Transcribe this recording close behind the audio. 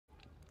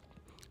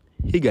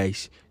Hey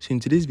guys, so in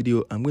today's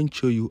video I'm going to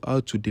show you how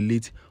to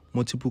delete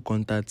multiple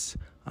contacts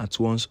at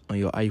once on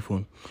your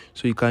iPhone.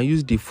 So you can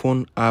use the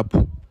phone app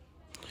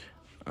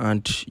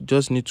and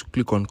just need to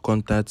click on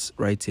contacts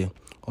right here,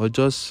 or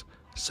just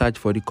search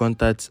for the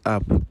contacts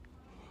app.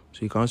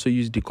 So you can also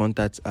use the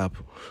contacts app.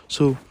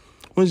 So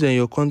once you're in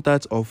your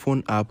contacts or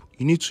phone app,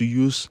 you need to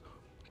use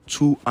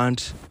two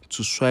hands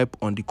to swipe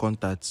on the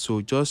contacts.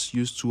 So just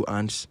use two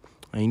hands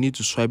and you need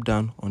to swipe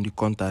down on the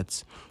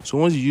contacts. So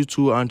once you use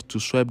two hands to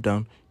swipe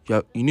down,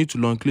 you need to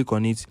long click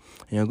on it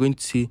and you're going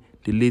to see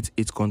delete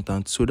 8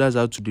 contacts. So that's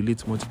how to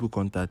delete multiple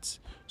contacts.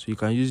 So you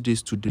can use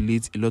this to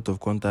delete a lot of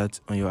contacts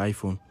on your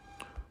iPhone.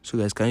 So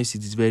guys, can you see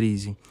it's very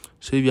easy?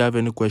 So if you have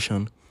any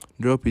question,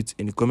 drop it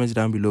in the comments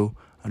down below,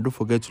 and don't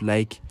forget to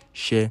like,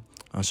 share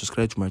and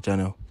subscribe to my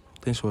channel.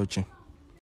 Thanks for watching.